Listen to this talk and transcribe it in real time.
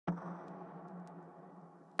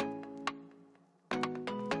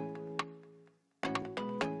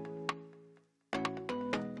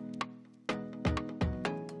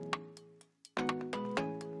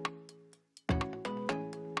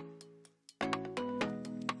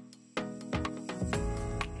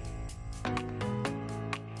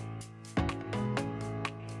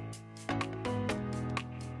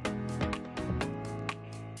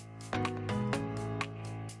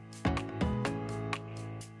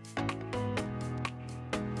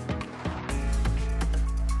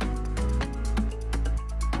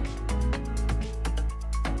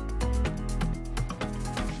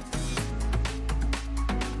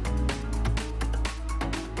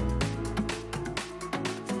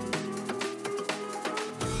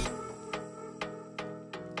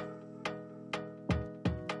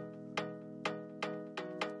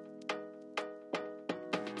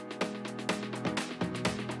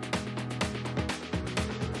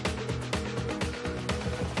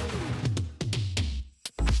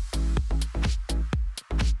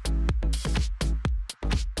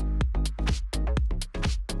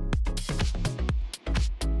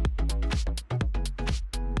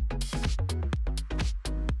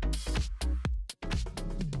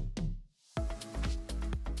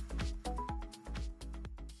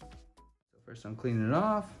Just I'm cleaning it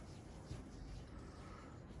off.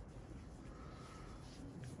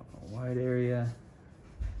 A wide area.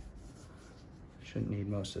 Shouldn't need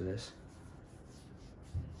most of this.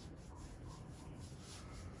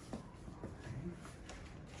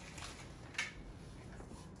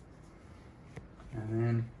 And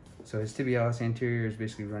then, so his tibialis anterior is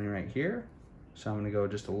basically running right here. So I'm gonna go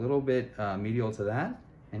just a little bit medial to that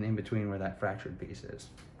and in between where that fractured piece is.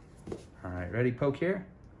 All right, ready, poke here.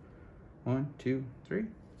 1, 2, 3.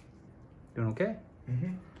 Doing okay?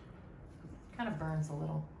 Mm-hmm. Kind of burns a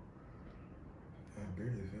little. I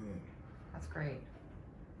barely feel it. That's great.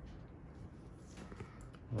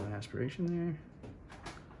 A little aspiration there.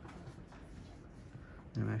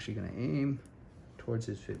 And I'm actually gonna aim towards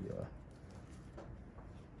his fibula.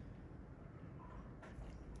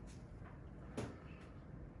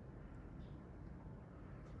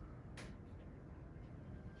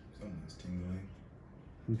 Something's tingling.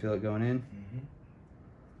 You feel it going in? Mm-hmm.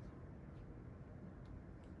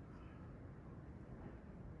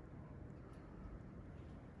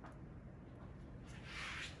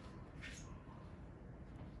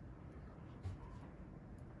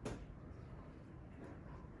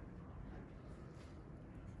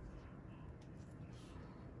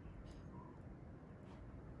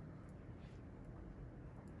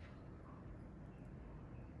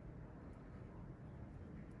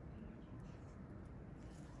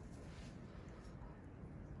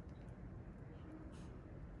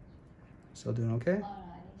 Still doing okay?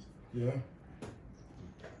 Yeah.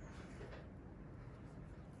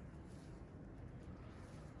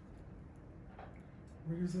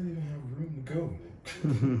 Where does that even have room to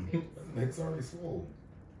go? My neck's already swole.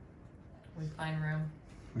 We find room.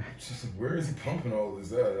 Just where is he pumping all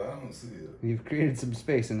this at? I don't see it. You've created some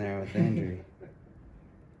space in there with the injury.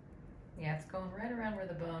 Yeah, it's going right around where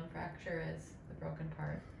the bone fracture is, the broken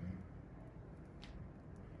part.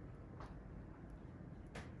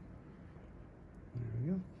 There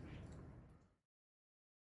we go.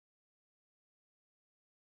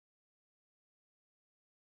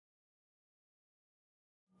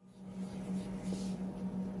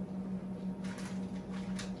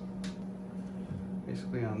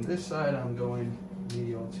 Basically on this side, I'm going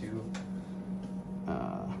medial to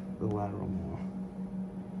the lateral more.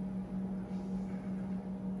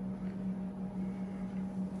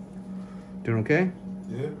 Doing okay?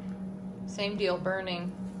 Yeah. Same deal,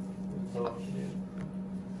 burning. Oh, shit.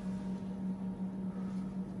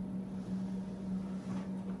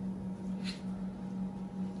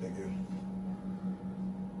 Thank you.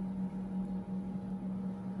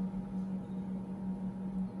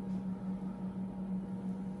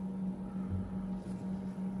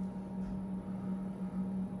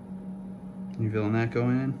 You feeling that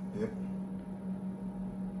going in? Yep.